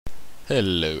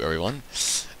Hello everyone,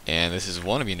 and this is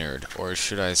Wanabenerd, or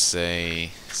should I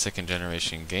say second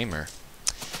generation gamer.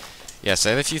 Yes, I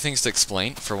have a few things to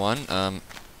explain. For one, I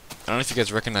don't know if you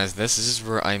guys recognize this. This is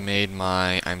where I made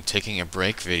my I'm taking a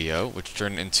break video, which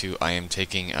turned into I am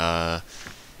taking a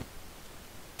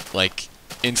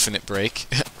infinite break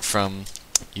from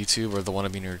YouTube or the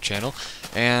Wanabenerd channel,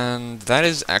 and that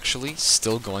is actually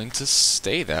still going to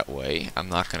stay that way. I'm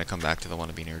not going to come back to the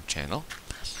Wanabenerd channel,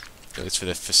 at least for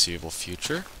the foreseeable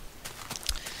future.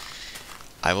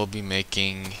 I will be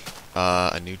making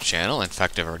a new channel. In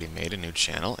fact, I've already made a new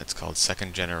channel. It's called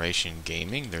Second Generation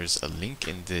Gaming. There's a link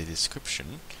in the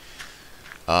description.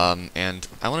 And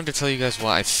I wanted to tell you guys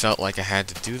why I felt like I had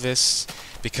to do this,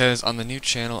 because on the new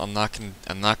channel I'm not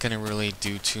gonna really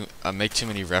make too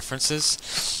many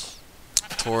references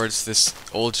towards this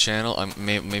old channel. I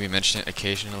maybe mention it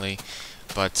occasionally,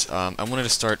 but I wanted to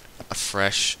start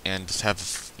afresh and just have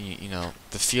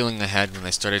the feeling I had when I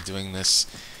started doing this,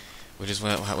 which is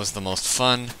when it was the most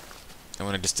fun and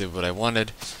when I just did what I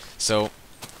wanted. So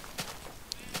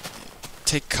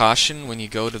take caution when you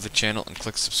go to the channel and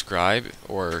click subscribe,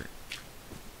 or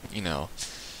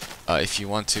if you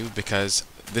want to, because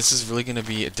this is really going to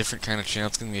be a different kind of channel.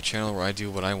 It's going to be a channel where I do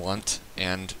what I want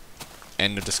and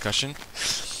end of discussion.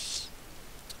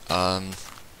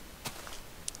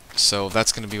 So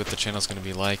that's going to be what the channel is going to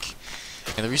be like.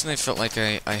 And the reason I felt like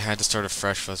I had to start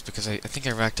afresh was because I think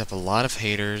I racked up a lot of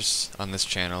haters on this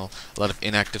channel, a lot of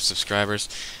inactive subscribers.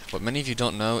 What many of you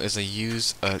don't know is I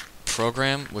use a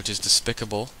program which is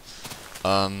despicable,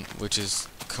 which is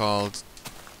called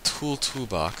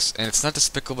Toolbox, and it's not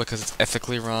despicable because it's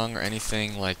ethically wrong or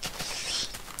anything like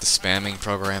the spamming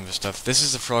programs or stuff. This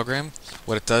is a program.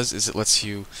 What it does is it lets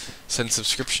you send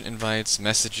subscription invites,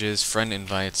 messages, friend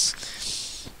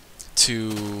invites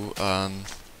to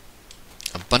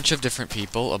a bunch of different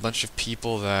people,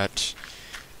 that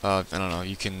I don't know.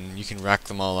 You can rack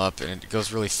them all up, and it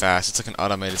goes really fast. It's like an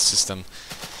automated system.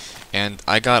 And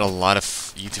I got a lot of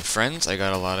YouTube friends, I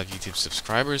got a lot of YouTube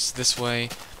subscribers this way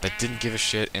that didn't give a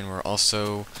shit and were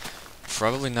also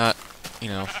probably not,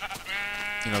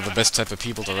 the best type of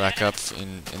people to rack up,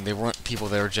 and they weren't people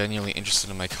that were genuinely interested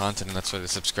in my content, and that's why they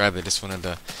subscribed. They just wanted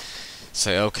to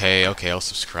say, okay, I'll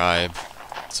subscribe,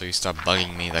 so you stop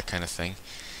bugging me, that kind of thing.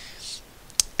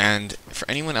 And for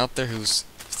anyone out there who's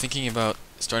thinking about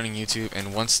starting YouTube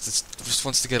and just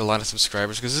wants to get a lot of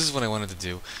subscribers, because this is what I wanted to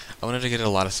do. I wanted to get a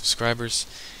lot of subscribers,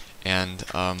 and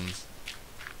I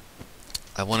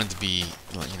wanted to be,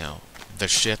 the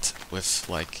shit with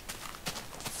like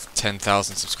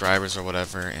 10,000 subscribers or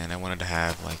whatever, and I wanted to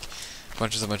have like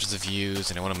bunches of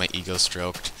views, and I wanted my ego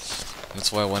stroked. And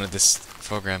that's why I wanted this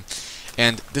program.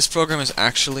 And this program is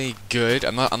actually good.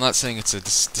 I'm not saying it's a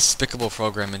despicable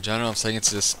program in general. I'm saying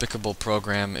it's a despicable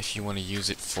program if you want to use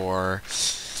it for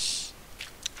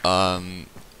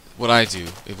what I do,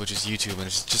 which is YouTube, and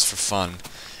it's just for fun.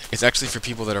 It's actually for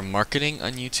people that are marketing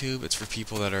on YouTube. It's for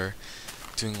people that are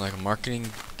doing like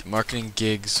marketing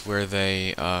gigs where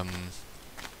they want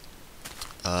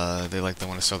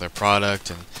to sell their product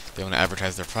and they want to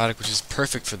advertise their product, which is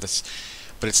perfect for this.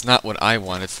 But it's not what I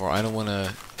want it for.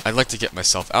 I'd like to get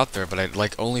myself out there, but I'd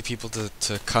like only people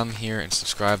to come here and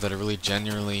subscribe that are really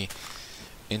genuinely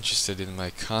interested in my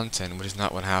content, which is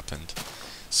not what happened.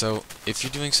 So if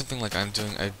you're doing something like I'm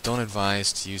doing, I don't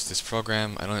advise to use this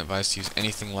program. I don't advise to use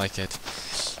anything like it.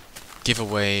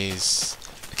 Giveaways,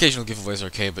 occasional giveaways are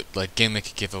okay, but like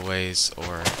gimmick giveaways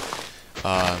or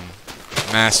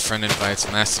mass friend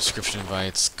invites, mass subscription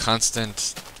invites,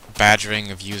 constant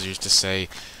badgering of users to say,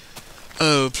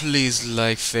 oh, please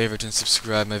like, favorite, and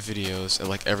subscribe my videos at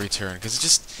like every turn,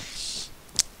 because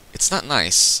it's not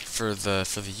nice for the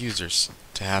users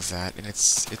to have that, and it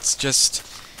just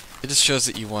shows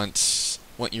that you want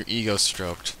your ego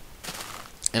stroked.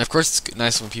 And of course, it's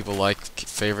nice when people like,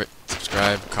 favorite,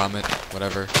 subscribe, comment,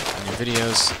 whatever on your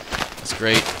videos. That's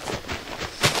great.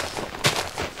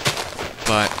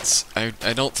 But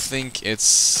I don't think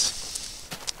it's.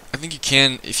 I think you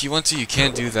can, if you want to, you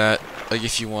can do that. Like,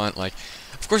 if you want, like,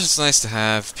 of course it's nice to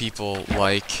have people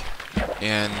like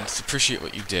and appreciate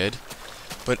what you did,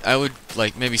 but I would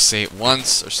like maybe say it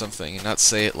once or something and not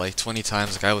say it like 20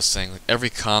 times like I was saying. Like every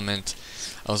comment,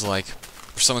 I was like,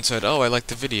 if someone said, oh, I liked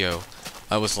the video,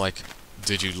 I was like,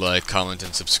 did you like, comment,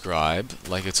 and subscribe?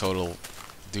 Like a total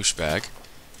douchebag,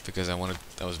 because I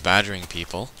was badgering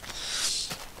people.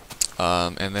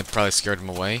 And that probably scared him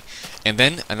away. And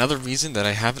then another reason that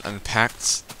I haven't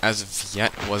unpacked as of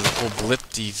yet was the whole Blip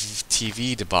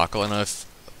TV debacle. I know if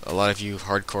a lot of you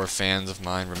hardcore fans of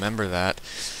mine remember that.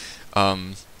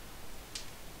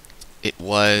 It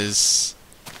was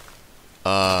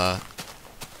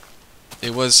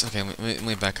it was okay. Let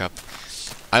me back up.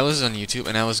 I was on YouTube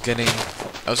and I was getting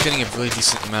a really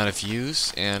decent amount of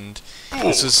views, and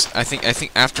this was I think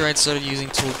after I'd started using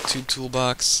Tube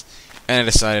Toolbox, and I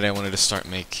decided I wanted to start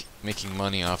making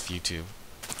money off YouTube.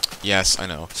 Yes, I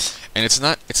know, and it's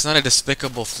not a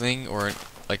despicable thing or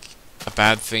like a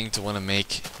bad thing to want to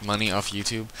make money off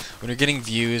YouTube. When you're getting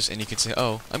views and you can say,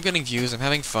 "Oh, I'm getting views, I'm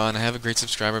having fun, I have a great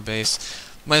subscriber base,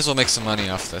 might as well make some money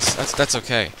off this." That's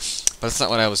okay, but that's not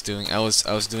what I was doing. I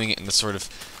was doing it in the sort of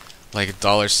like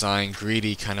 $sign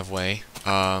greedy kind of way,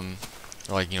 or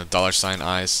like, you know, $sign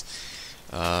eyes.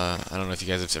 I don't know if you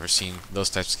guys have ever seen those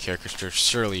types of caricatures.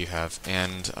 Surely you have.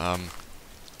 And I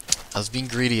was being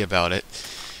greedy about it,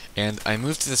 and I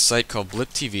moved to this site called Blip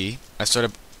TV. I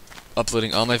started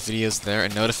uploading all my videos there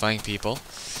and notifying people.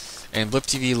 And Blip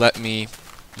TV let me,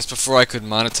 just before I could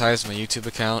monetize my YouTube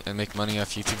account and make money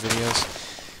off YouTube videos,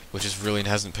 which is really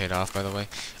hasn't paid off, by the way.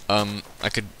 I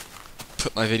could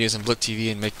put my videos on Blip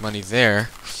TV and make money there,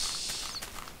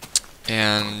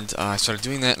 and I started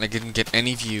doing that, and I didn't get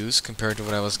any views compared to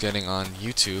what I was getting on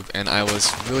YouTube, and I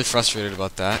was really frustrated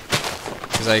about that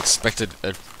because I expected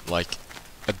a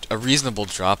reasonable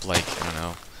drop, like, I don't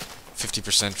know,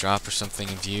 50% drop or something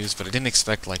in views, but I didn't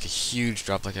expect like a huge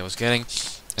drop like I was getting,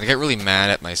 and I got really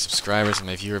mad at my subscribers and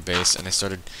my viewer base, and I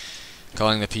started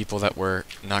calling the people that were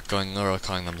not going lower,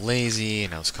 calling them lazy,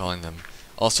 and I was calling them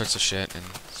all sorts of shit, and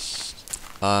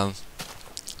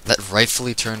that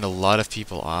rightfully turned a lot of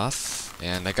people off,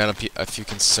 and I got a few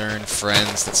concerned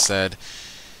friends that said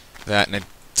that, and I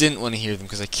didn't want to hear them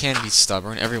because I can be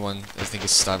stubborn. Everyone, I think, is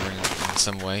stubborn in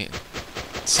some way, in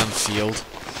some field,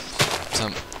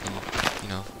 you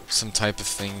know, some type of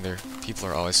thing. People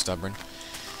are always stubborn.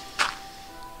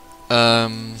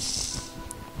 But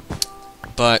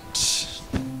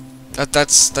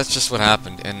that's just what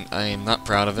happened, and I am not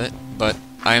proud of it, but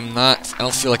I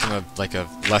don't feel like I'm a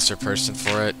lesser person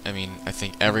for it. I mean, I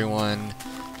think everyone,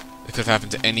 it could have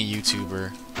happened to any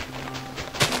YouTuber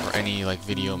or any like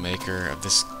video maker of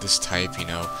this type. You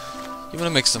know, you want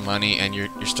to make some money, and you're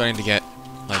starting to get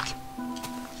like,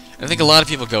 I think a lot of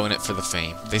people go in it for the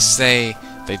fame. They say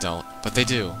they don't, but they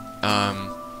do.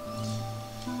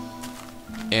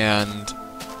 And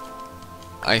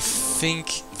I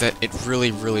think that it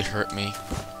really hurt me.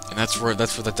 And that's where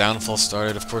the downfall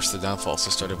started. Of course, the downfall also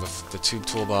started with the Tube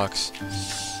Toolbox.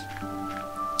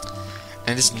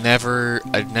 And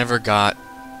I never got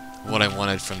what I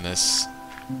wanted from this.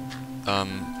 At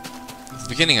the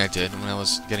beginning I did, when I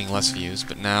was getting less views,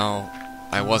 but now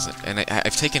I wasn't. And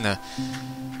I've taken a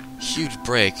huge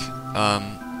break,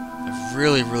 a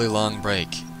really long break.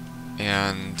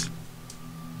 And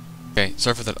okay,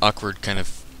 sorry for that awkward kind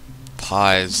of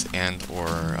pause and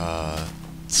or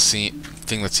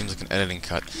thing that seems like an editing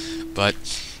cut, but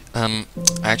I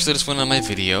actually just went on my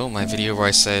video where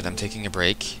I said I'm taking a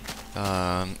break,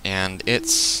 and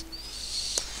it's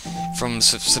from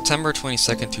September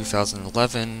 22nd,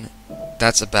 2011.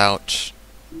 That's about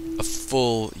a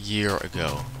full year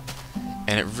ago,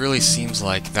 and it really seems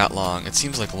like that long. It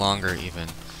seems like longer even,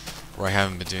 where I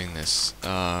haven't been doing this,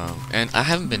 and I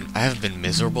haven't been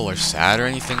miserable or sad or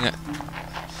anything.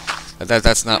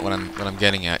 That's not what I'm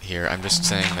getting at here. I'm just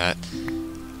saying that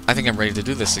I think I'm ready to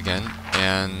do this again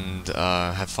and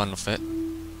have fun with it.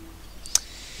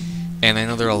 And I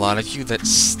know there are a lot of you that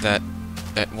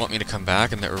want me to come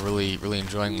back and that are really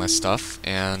enjoying my stuff.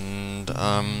 And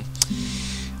I'm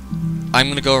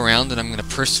gonna go around and I'm gonna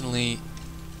personally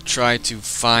try to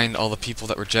find all the people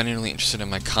that were genuinely interested in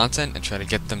my content and try to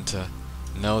get them to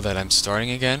know that I'm starting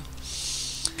again.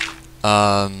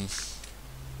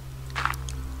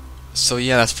 So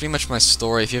yeah, that's pretty much my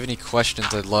story. If you have any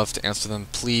questions, I'd love to answer them.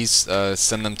 Please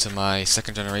send them to my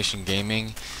Second Generation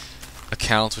Gaming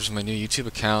account, which is my new YouTube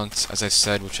account, as I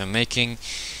said, which I'm making.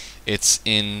 It's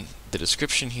in the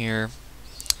description here.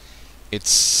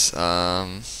 It's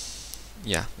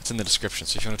yeah, it's in the description.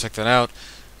 So if you want to check that out,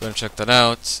 go and check that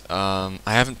out. I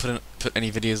haven't put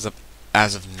any videos up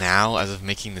as of now, as of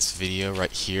making this video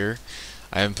right here.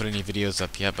 I haven't put any videos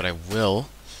up yet, but I will,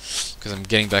 because I'm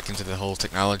getting back into the whole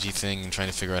technology thing and trying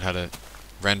to figure out how to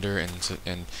render, and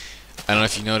I don't know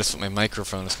if you noticed, but my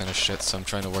microphone is kind of shit, so I'm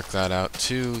trying to work that out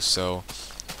too. So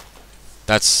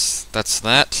that's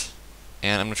that,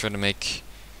 and I'm gonna try to make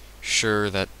sure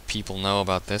that people know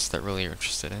about this that really are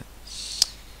interested in it.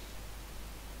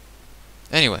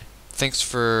 Anyway, thanks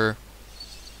for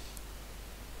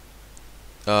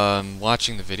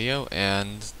watching the video,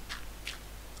 and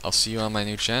I'll see you on my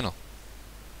new channel.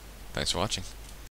 Thanks for watching.